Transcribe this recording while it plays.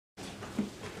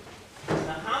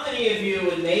many of you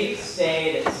would maybe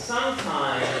say that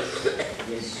sometimes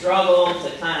you struggle to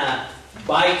kind of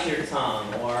bite your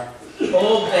tongue or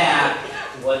hold back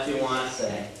what you want to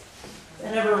say? Is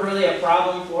that ever really a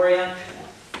problem for you?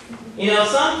 You know,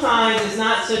 sometimes it's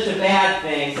not such a bad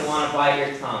thing to want to bite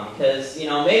your tongue because, you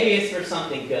know, maybe it's for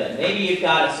something good. Maybe you've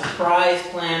got a surprise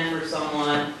plan for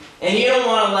someone and you don't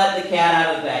want to let the cat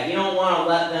out of the bag. You don't want to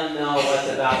let them know what's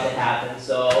about to happen,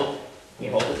 so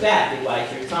you hold it back. You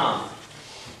bite your tongue.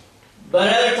 But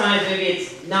other times, maybe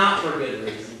it's not for good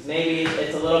reasons. Maybe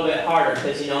it's a little bit harder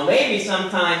because, you know, maybe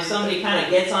sometimes somebody kind of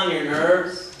gets on your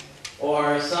nerves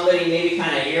or somebody maybe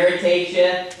kind of irritates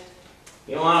you.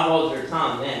 You don't want to hold your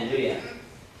tongue then, do you?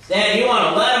 Instead, you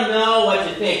want to let them know what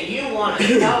you think. You want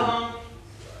to tell them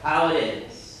how it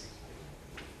is.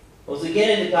 Well, as we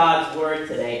get into God's Word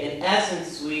today, in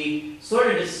essence, we sort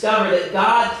of discover that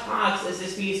God talks as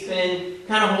if He's been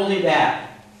kind of holding back,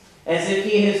 as if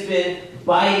He has been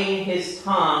biting His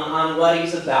tongue on what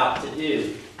He's about to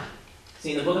do.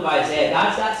 See, in the book of Isaiah,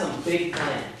 God's got some big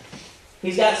plans.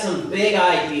 He's got some big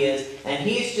ideas, and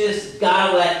He's just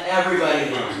got to let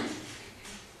everybody know.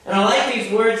 And I like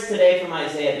these words today from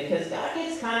Isaiah because God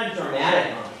gets kind of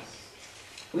dramatic on us.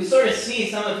 We sort of see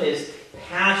some of His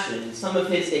passion, some of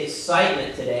His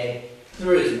excitement today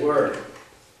through His Word.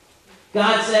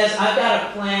 God says, I've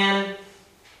got a plan,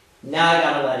 now I've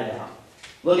got to let it out.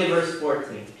 Look at verse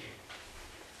 14.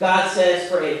 God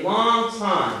says, for a long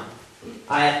time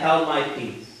I have held my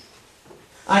peace.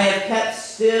 I have kept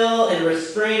still and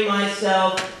restrained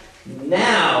myself.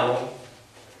 Now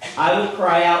I will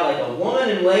cry out like a woman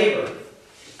in labor.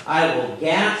 I will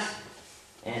gasp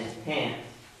and pant.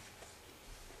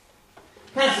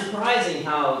 Kind of surprising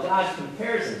how God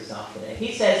compares Himself today.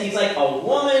 He says He's like a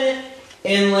woman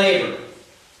in labor.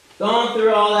 Going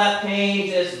through all that pain,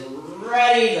 just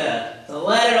ready to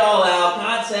let it all out.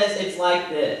 God says it's like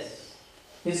this.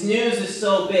 His news is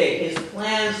so big. His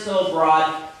plan's so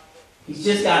broad. He's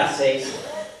just got to say so.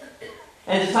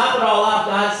 And to top it all off,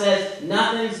 God says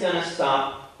nothing's going to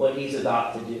stop what He's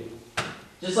about to do.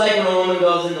 Just like when a woman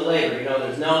goes into labor, you know,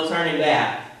 there's no turning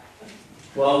back.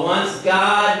 Well, once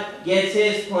God gets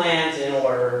His plans in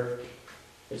order,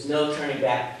 there's no turning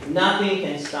back. Nothing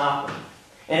can stop Him.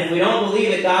 And if we don't believe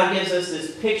it, God gives us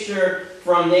this picture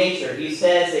from nature. He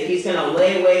says that He's going to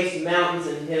lay waste mountains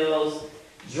and hills,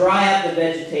 dry up the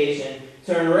vegetation,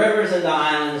 turn rivers into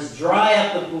islands, dry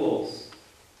up the pools.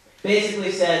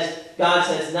 Basically God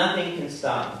says nothing can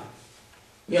stop Him.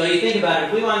 You know, you think about it,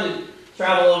 if we wanted to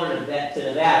travel over to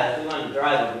Nevada, if we wanted to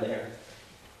drive over there,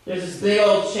 there's this big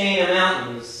old chain of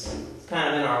mountains. It's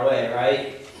kind of in our way,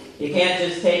 right? You can't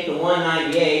just take the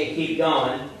 198 and keep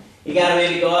going. You got to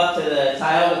maybe go up to the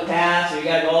Tioga Pass, or you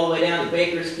got to go all the way down to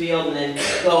Bakersfield and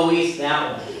then go east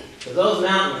that way. Because those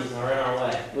mountains are in our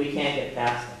way. We can't get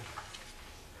past them.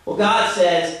 Well, God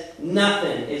says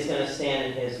nothing is going to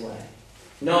stand in His way.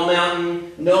 No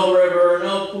mountain, no river,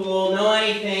 no pool, no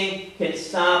anything can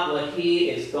stop what He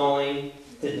is going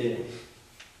to do.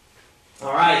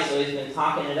 All right, so He's been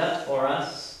talking it up for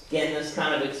us, getting us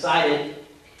kind of excited.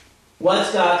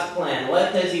 What's God's plan?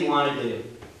 What does He want to do?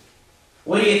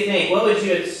 What do you think? What would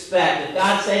you expect? If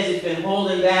God says He's been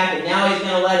holding back and now He's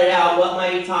going to let it out, what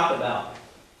might He talk about?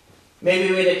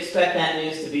 Maybe we'd expect that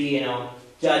news to be, you know,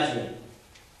 judgment,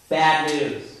 bad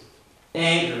news,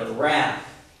 anger, wrath.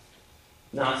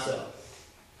 Not so.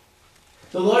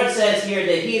 The Lord says here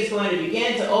that He is going to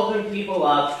begin to open people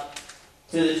up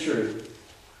to the truth.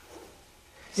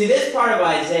 See, this part of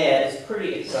Isaiah is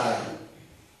pretty exciting.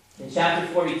 In chapter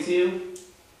 42,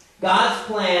 God's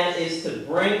plan is to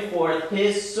bring forth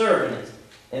His servant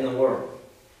in the world.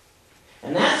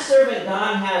 And that servant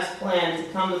God has planned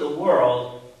to come to the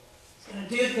world is going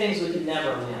to do things we could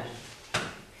never imagine.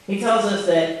 He tells us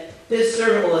that this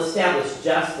servant will establish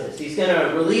justice. He's going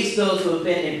to release those who have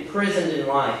been imprisoned in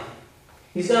life.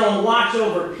 He's going to watch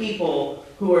over people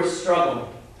who are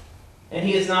struggling. And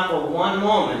He is not for one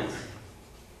moment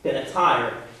going to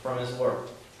tire from His work.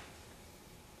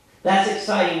 That's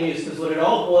exciting news because what it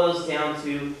all boils down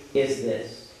to is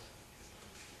this.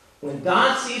 When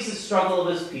God sees the struggle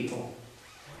of His people,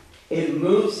 it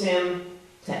moves Him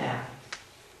to act.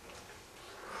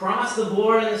 Across the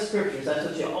board in the Scriptures, that's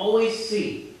what you always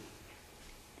see.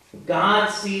 God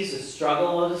sees the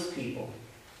struggle of His people.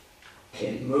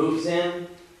 It moves Him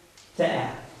to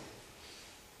act.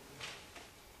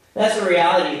 That's a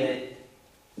reality that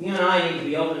you and I need to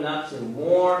be opened up to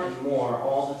more and more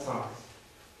all the time.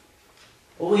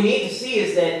 What we need to see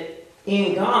is that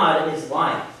in God is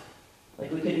life,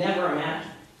 like we could never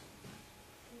imagine.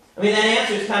 I mean, that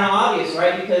answer is kind of obvious,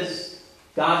 right? Because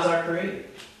God's our Creator.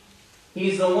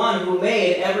 He's the one who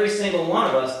made every single one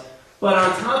of us. But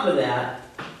on top of that,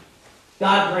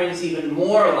 God brings even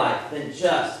more life than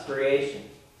just creation.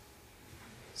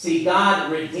 See,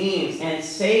 God redeems and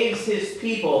saves his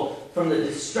people from the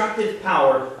destructive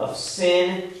power of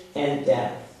sin and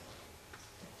death.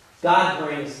 God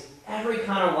brings every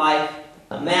kind of life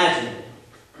imaginable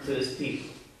to his people.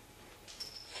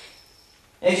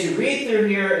 As you read through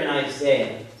here in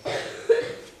Isaiah,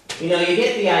 you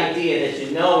get the idea that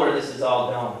you know where this is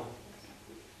all going.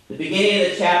 The beginning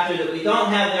of the chapter that we don't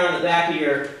have there on the back of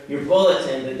your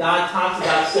bulletin, but God talks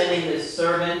about sending his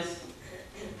servant,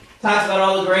 talks about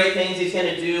all the great things he's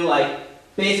going to do, like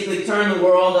basically turn the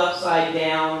world upside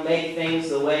down, make things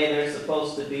the way they're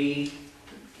supposed to be.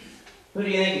 Who do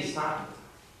you think he's talking about?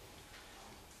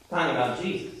 Talking about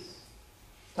Jesus.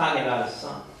 Talking about his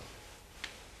son.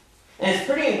 And it's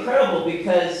pretty incredible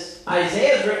because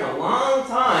Isaiah's written a long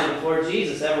time before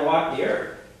Jesus ever walked the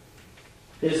earth.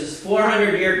 There's this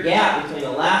 400-year gap between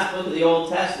the last book of the Old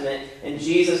Testament and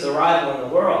Jesus' arrival in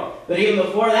the world. But even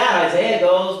before that, Isaiah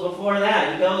goes before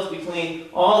that. He goes between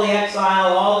all the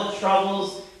exile, all the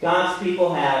troubles God's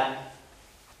people had.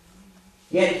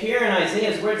 Yet here in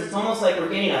Isaiah's words, it's almost like we're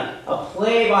getting a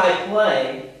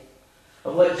play-by-play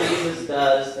of what Jesus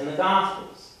does in the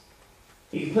Gospels.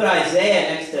 You can put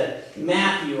Isaiah next to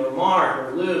Matthew or Mark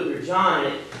or Luke or John,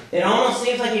 and it almost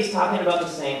seems like he's talking about the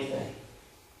same thing.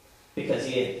 Because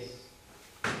he is.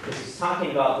 Because he's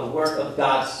talking about the work of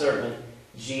God's servant,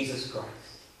 Jesus Christ.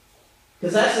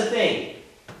 Because that's the thing.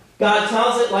 God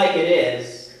tells it like it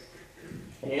is.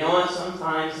 And you know what?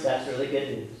 Sometimes that's really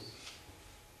good news.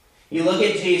 You look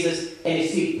at Jesus and you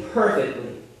see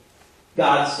perfectly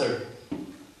God's servant.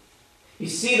 You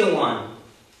see the one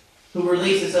who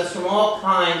releases us from all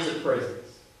kinds of prisons.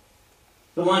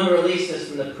 The one who released us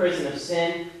from the prison of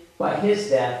sin by his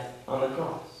death on the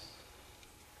cross.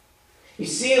 You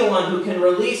see the one who can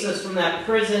release us from that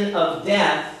prison of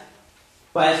death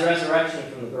by his resurrection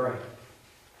from the grave.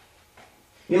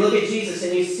 You look at Jesus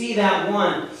and you see that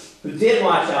one who did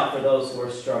watch out for those who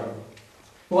are struggling.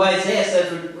 Who Isaiah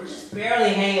says, we're just barely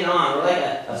hanging on. We're like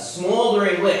a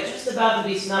smoldering wick, just about to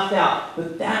be snuffed out.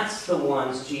 But that's the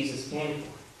ones Jesus came for.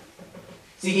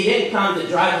 See, he didn't come to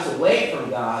drive us away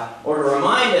from God or to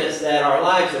remind us that our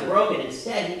lives are broken.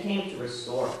 Instead, he came to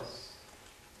restore us.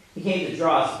 He came to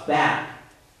draw us back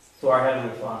to our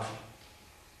Heavenly Father.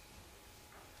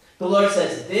 The Lord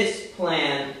says this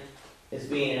plan is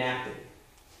being enacted.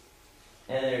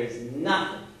 And there is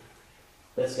nothing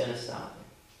that's going to stop it.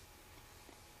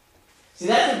 See,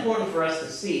 that's important for us to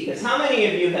see, because how many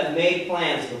of you have made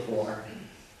plans before,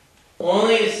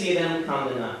 only to see them come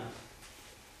to nothing?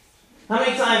 How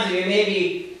many times have you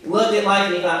maybe looked at life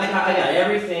and you thought, I got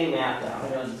everything mapped out. I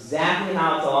know exactly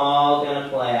how it's all going to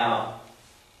play out.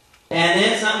 And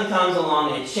then something comes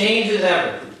along and it changes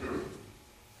everything.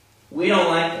 We don't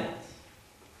like that.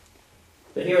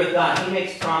 But here with God, he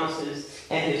makes promises,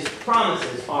 and his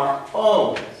promises are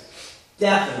always,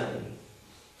 definitely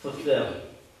fulfilled.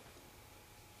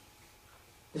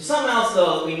 There's something else,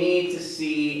 though, that we need to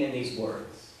see in these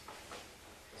words.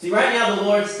 See, right now the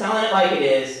Lord's telling it like it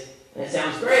is, and it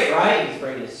sounds great, right? He's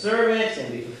bringing his servants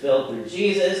and be fulfilled through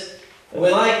Jesus, and we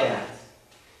like that.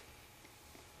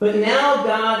 But now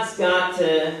God's got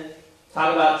to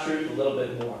talk about truth a little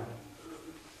bit more.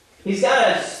 He's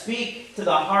got to speak to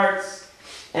the hearts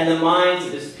and the minds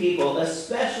of his people,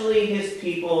 especially his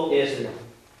people Israel.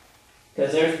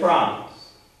 Because there's problems.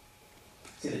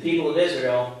 See, the people of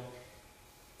Israel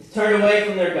have turned away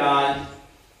from their God,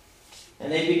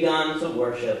 and they've begun to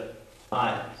worship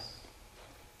idols.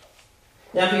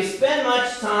 Now, if you spend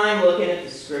much time looking at the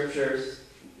Scriptures,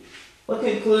 what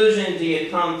conclusion do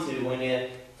you come to when you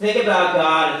think about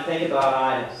God and think about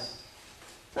idols?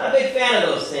 Not a big fan of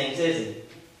those things, is he?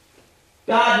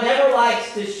 God never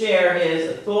likes to share his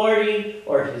authority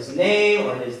or his name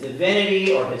or his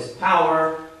divinity or his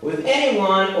power with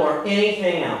anyone or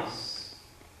anything else.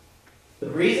 The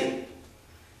reason?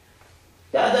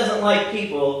 God doesn't like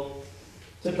people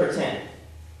to pretend.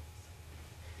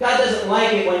 God doesn't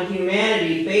like it when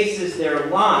humanity bases their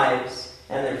lives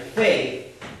and their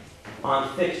faith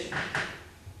on fiction.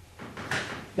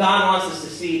 God wants us to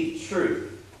see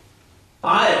truth.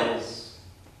 Idols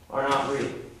are not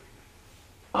real.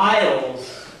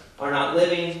 Idols are not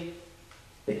living.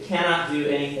 They cannot do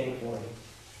anything for you.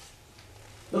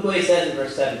 Look what he says in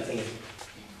verse 17.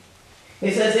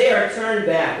 He says, they are turned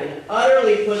back and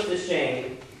utterly put to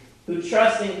shame who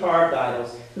trust in carved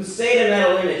idols, who say to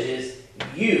metal images,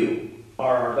 you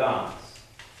are our gods.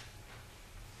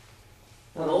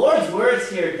 Now the Lord's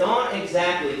words here don't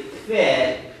exactly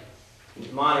fit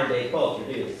with modern day culture,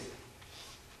 do they?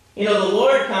 You know, the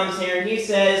Lord comes here and he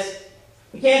says,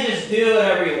 You can't just do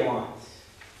whatever you want.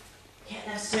 You can't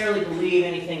necessarily believe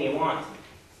anything you want to.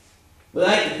 We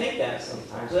like to think that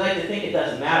sometimes. We like to think it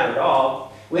doesn't matter at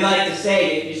all. We like to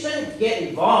say you shouldn't get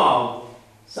involved in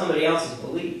somebody else's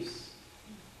beliefs.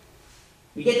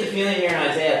 You get the feeling here in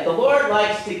Isaiah, the Lord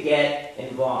likes to get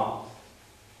involved.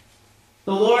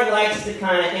 The Lord likes to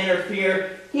kind of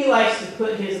interfere. He likes to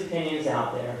put his opinions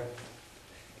out there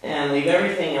and leave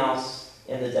everything else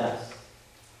in the dust.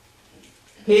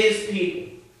 His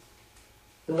people,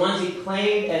 the ones he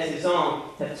claimed as his own,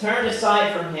 have turned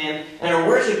aside from him and are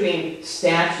worshiping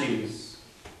statues,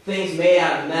 things made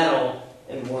out of metal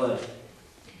and wood.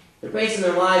 They're basing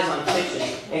their lives on fiction,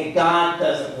 and God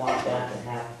doesn't want that to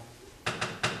happen.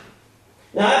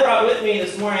 Now, I brought with me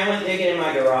this morning, I went digging in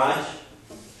my garage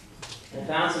and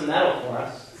found some metal for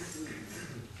us.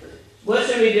 What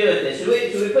should we do with this?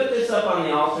 Should we put this up on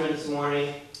the altar this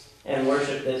morning and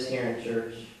worship this here in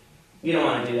church? You don't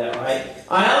want to do that, right?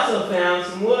 I also found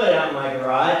some wood out in my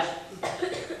garage.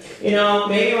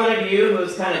 Maybe one of you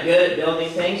who's kind of good at building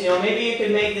things, maybe you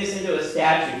could make this into a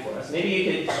statue for us. Maybe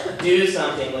you could do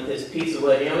something with this piece of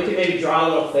wood. We could maybe draw a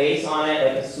little face on it,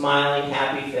 like a smiling,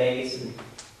 happy face, and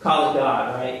call it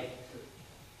God, right?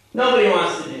 Nobody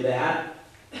wants to do that.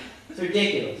 It's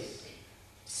ridiculous.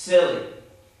 Silly.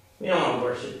 We don't want to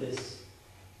worship this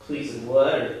piece of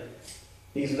wood or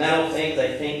these metal things.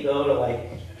 I think go to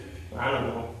I don't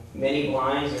know, mini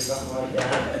blinds or something like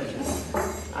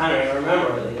that. I don't even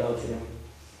remember where they go to.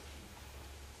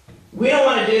 We don't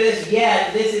want to do this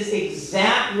yet. This is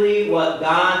exactly what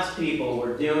God's people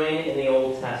were doing in the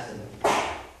Old Testament.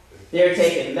 They're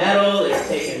taking metal, they're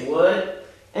taking wood,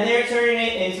 and they're turning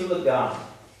it into a god.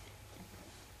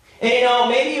 And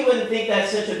maybe you wouldn't think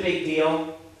that's such a big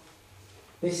deal.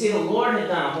 But you see, the Lord had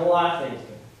done a whole lot of things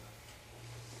for them.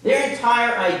 Their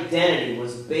entire identity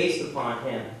was based upon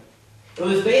him. It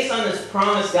was based on this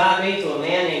promise God made to a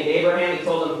man named Abraham. He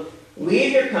told him,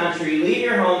 leave your country, leave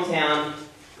your hometown,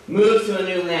 move to a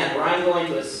new land where I'm going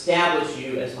to establish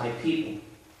you as my people.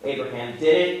 Abraham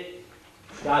did it.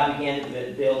 God began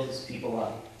to build his people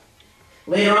up.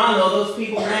 Later on, though, those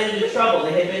people ran into trouble.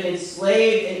 They had been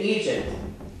enslaved in Egypt.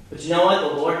 But you know what?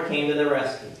 The Lord came to their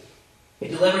rescue. He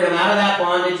delivered them out of that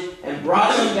bondage and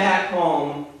brought them back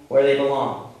home where they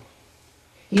belonged.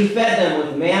 He fed them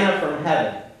with manna from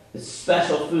heaven, this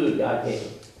special food God gave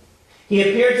them. He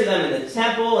appeared to them in the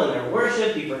temple in their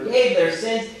worship. He forgave their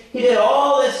sins. He did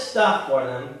all this stuff for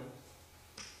them.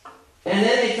 And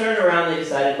then they turned around and they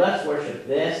decided, let's worship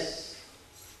this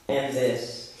and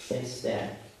this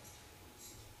instead.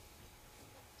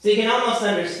 So you can almost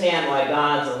understand why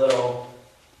God's a little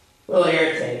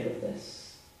irritated with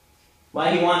this.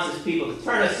 Why he wants his people to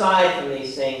turn aside from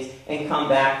these things and come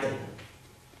back to him.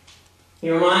 He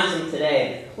reminds them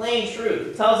today of plain truth.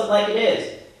 He tells it like it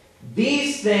is.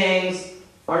 These things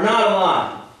are not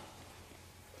alive.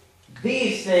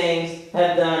 These things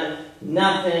have done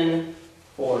nothing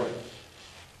for you.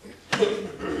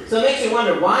 So it makes you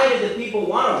wonder, why did the people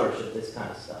want to worship this kind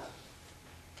of stuff?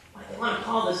 Why do they want to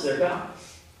call this their God?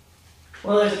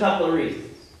 Well, there's a couple of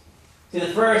reasons. See, the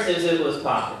first is it was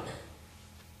popular.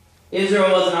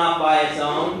 Israel wasn't off by its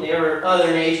own. There were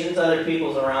other nations, other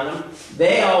peoples around them.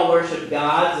 They all worshipped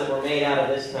gods that were made out of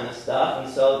this kind of stuff.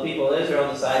 And so the people of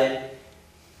Israel decided,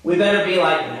 we better be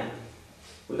like them.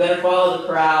 We better follow the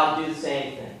crowd, do the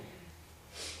same thing.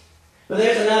 But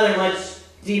there's another much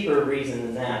deeper reason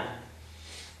than that.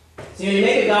 See, when you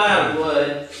make a god out of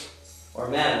wood or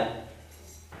metal,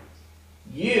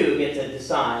 you get to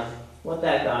decide what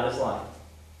that god is like.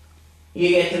 You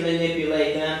get to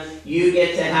manipulate them. You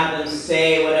get to have them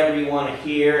say whatever you want to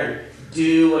hear and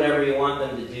do whatever you want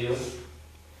them to do.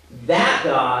 That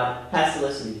God has to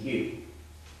listen to you.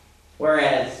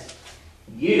 Whereas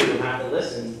you have to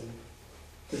listen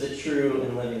to the true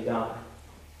and living God.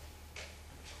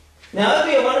 Now, it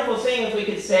would be a wonderful thing if we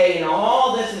could say,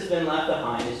 all this has been left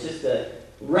behind. It's just a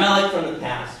relic from the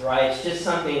past, right? It's just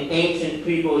something ancient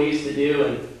people used to do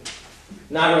and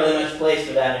not really much place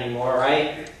for that anymore,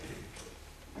 right?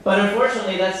 But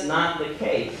unfortunately, that's not the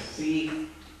case. See,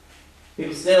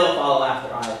 people still follow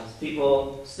after idols.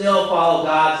 People still follow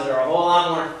gods that are a whole lot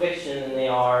more fiction than they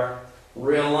are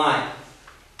real life.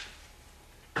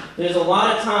 There's a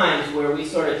lot of times where we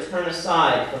sort of turn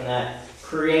aside from that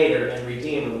Creator and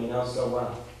Redeemer we know so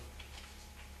well.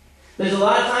 There's a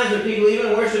lot of times where people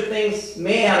even worship things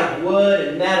made out of wood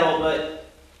and metal,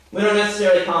 but we don't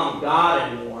necessarily call them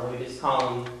God anymore. We just call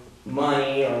them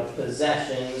money or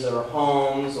possessions or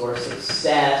homes or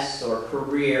success or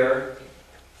career.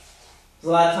 There's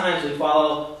a lot of times we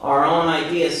follow our own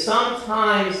ideas.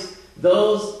 Sometimes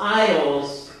those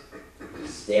idols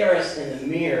stare us in the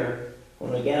mirror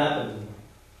when we get up in the morning,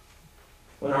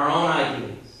 when our own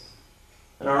ideas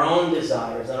and our own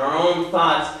desires and our own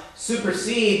thoughts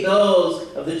supersede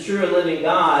those of the true and living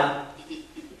God,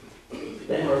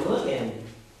 then we're looking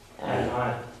at an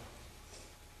idol.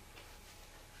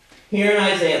 Here in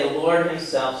Isaiah, the Lord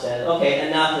himself said, okay,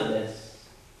 enough of this.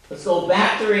 Let's go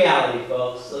back to reality,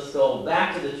 folks. Let's go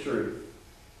back to the truth.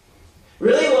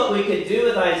 Really what we could do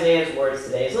with Isaiah's words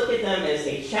today is look at them as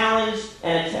a challenge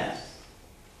and a test.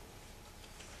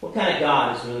 What kind of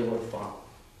God is really worth following?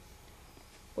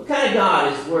 What kind of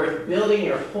God is worth building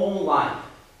your whole life,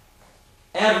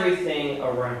 everything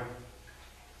around?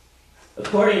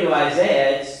 According to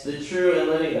Isaiah, it's the true and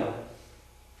living God.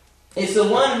 It's the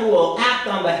one who will act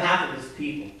on behalf of his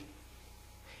people.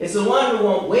 It's the one who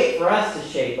won't wait for us to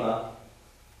shape up,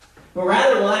 but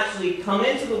rather will actually come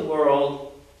into the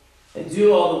world and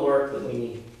do all the work that we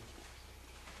need.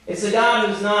 It's a God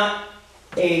who's not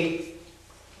a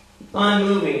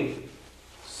unmoving,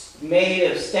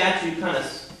 made of statue kind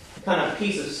of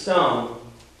piece of stone,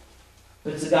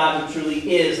 but it's a God who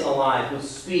truly is alive, who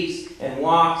speaks and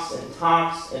walks and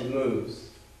talks and moves.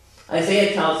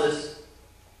 Isaiah tells us,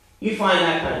 you find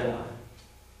that kind of God.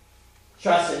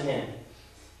 Trust in him.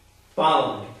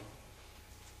 Follow him.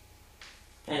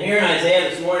 And here in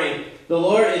Isaiah this morning, the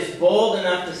Lord is bold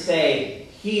enough to say,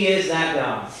 he is that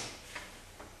God.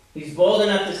 He's bold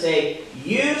enough to say,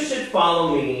 you should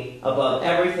follow me above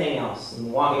everything else. And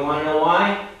you want to know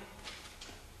why?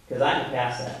 Because I can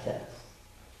pass that test.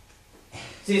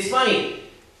 See, it's funny.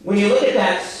 When you look at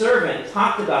that servant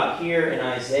talked about here in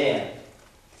Isaiah,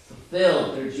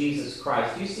 fulfilled through Jesus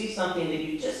Christ, you see something that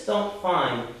you just don't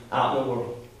find out in the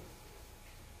world.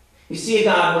 You see a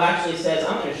God who actually says,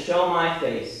 I'm going to show my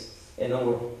face in the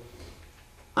world.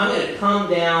 I'm going to come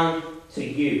down to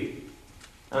you.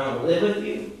 I'm going to live with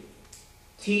you,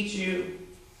 teach you,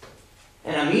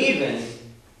 and I'm even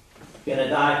going to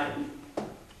die for you.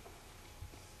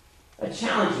 I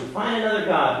challenge you, find another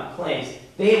God who claims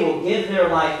they will give their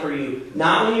life for you,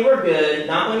 not when you were good,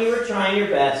 not when you were trying your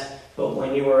best, but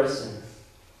when you were a sinner.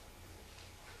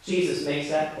 Jesus makes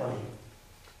that claim.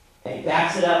 And he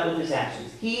backs it up with his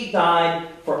actions. He died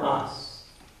for us.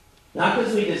 Not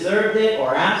because we deserved it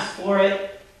or asked for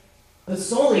it, but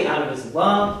solely out of his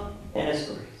love and his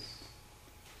grace.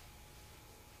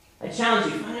 I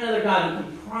challenge you, find another God who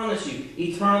can promise you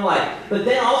eternal life, but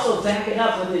then also back it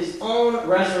up with his own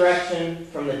resurrection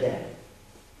from the dead.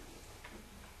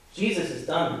 Jesus has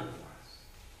done that for us.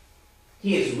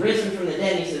 He has risen from the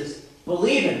dead, and he says,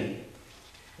 believe in me,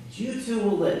 and you too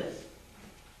will live.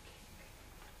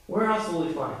 Where else will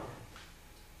we find that?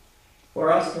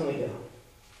 Where else can we go?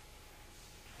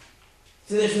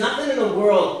 See, there's nothing in the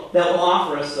world that will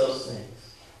offer us those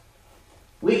things.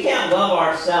 We can't love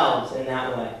ourselves in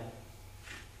that way.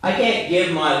 I can't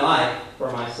give my life for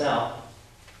myself.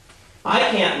 I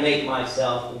can't make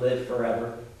myself live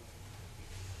forever.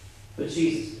 But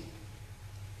Jesus can.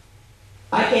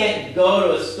 I can't go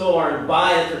to a store and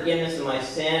buy the forgiveness of my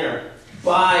sin or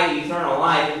buy eternal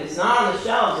life. It's not on the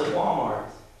shelves at Walmart.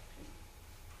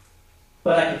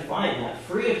 But I can find that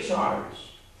free of charge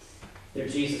through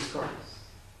Jesus Christ.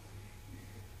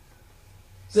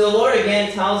 So the Lord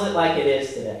again tells it like it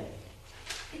is today.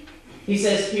 He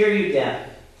says, hear you deaf,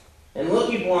 and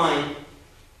look you blind,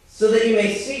 so that you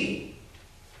may see.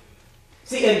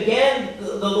 See, again,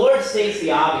 the Lord states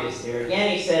the obvious here.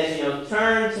 Again, he says,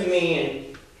 turn to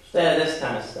me instead of this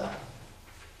kind of stuff.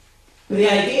 But the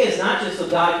idea is not just so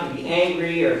God can be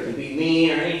angry or can be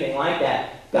mean or anything like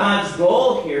that. God's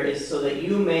goal here is so that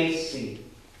you may see.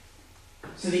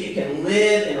 So that you can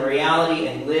live in reality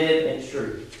and live in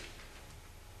truth.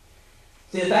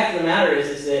 See, the fact of the matter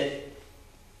is that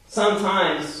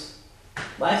sometimes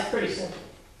life's pretty simple.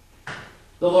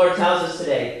 The Lord tells us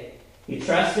today, you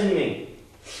trust in me.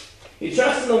 You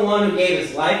trust in the one who gave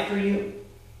his life for you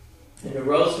and who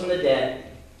rose from the dead,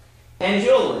 and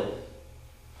you'll live.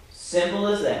 Simple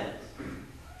as that.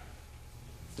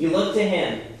 You look to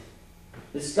him,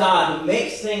 this God who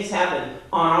makes things happen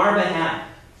on our behalf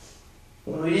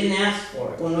when we didn't ask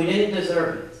for it, when we didn't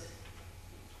deserve it,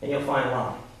 and you'll find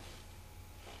life.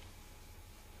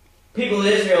 People of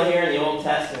Israel here in the Old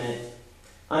Testament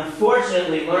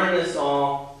unfortunately learned this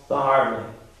all the hard way.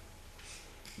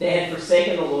 They had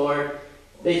forsaken the Lord.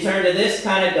 They turned to this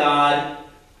kind of God.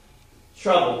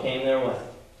 Trouble came their way.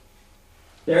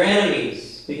 Their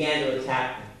enemies began to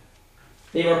attack them.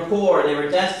 They were poor. They were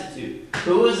destitute.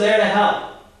 Who was there to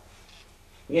help?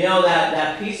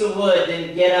 That piece of wood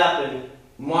didn't get up and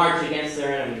march against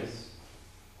their enemies.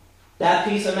 That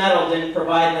piece of metal didn't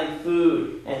provide them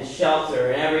food and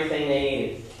shelter and everything they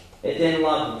needed. It didn't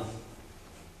love them.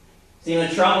 See,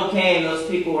 when trouble came, those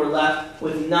people were left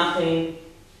with nothing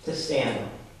to stand on.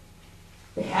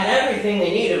 They had everything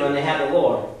they needed when they had the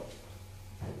Lord.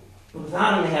 But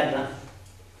without Him, they had nothing.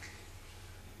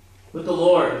 With the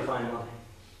Lord, we find life.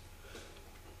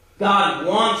 God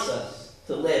wants us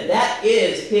to live. That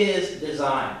is His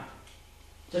desire.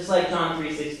 Just like John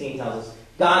 3:16 tells us.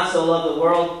 God so loved the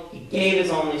world, He gave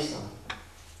His only Son.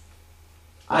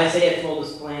 Isaiah told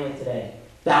us plainly today.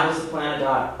 That was the plan of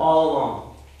God all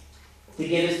along. To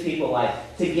give His people life.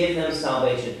 To give them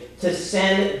salvation. To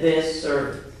send this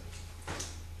servant.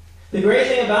 The great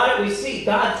thing about it, we see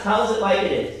God tells it like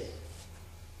it is.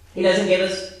 He doesn't give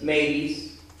us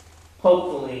maybes,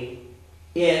 hopefully,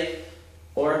 if,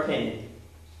 or opinion.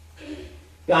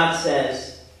 God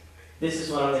says, this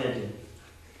is what I'm going to do.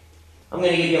 I'm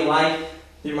going to give you life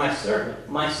through my servant,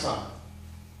 my Son.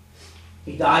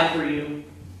 He died for you.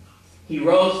 He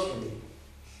rose for you.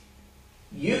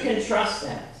 You can trust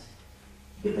that.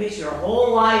 You can base your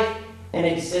whole life and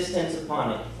existence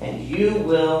upon it, and you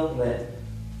will live.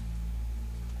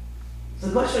 So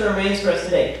the question remains for us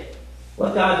today.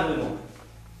 What God do we want?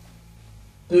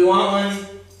 Do we want one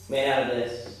made out of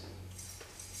this?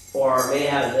 Or made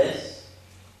out of this?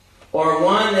 Or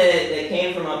one that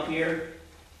came from up here?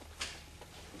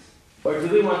 Or do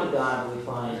we want the God that we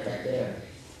find up there,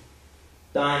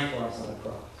 dying for us on the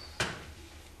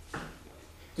cross?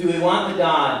 Do we want the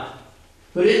God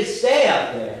who didn't stay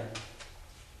up there,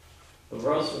 but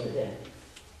rose from the dead?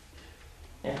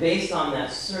 And based on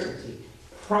that certainty,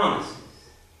 promises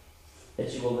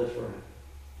that you will live forever.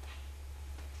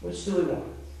 Which do we want?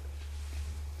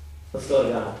 Let's go to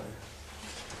God.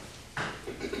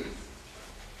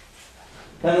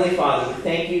 Heavenly Father, we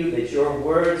thank you that your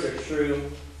words are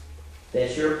true,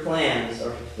 that your plans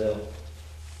are fulfilled.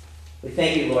 We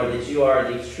thank you, Lord, that you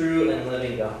are the true and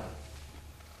living God,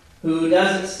 who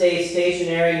doesn't stay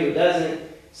stationary, who doesn't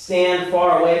stand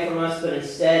far away from us, but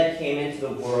instead came into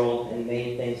the world and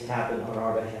made things happen on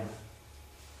our behalf.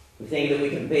 We thank you that we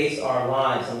can base our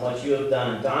lives on what you have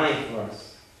done, dying for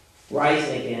us,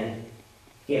 rising again,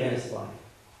 giving us life.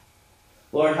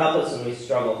 Lord, help us when we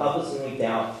struggle. Help us when we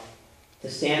doubt, to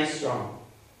stand strong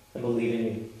and believe in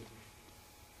you.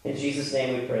 In Jesus'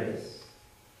 name we pray this.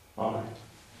 Amen.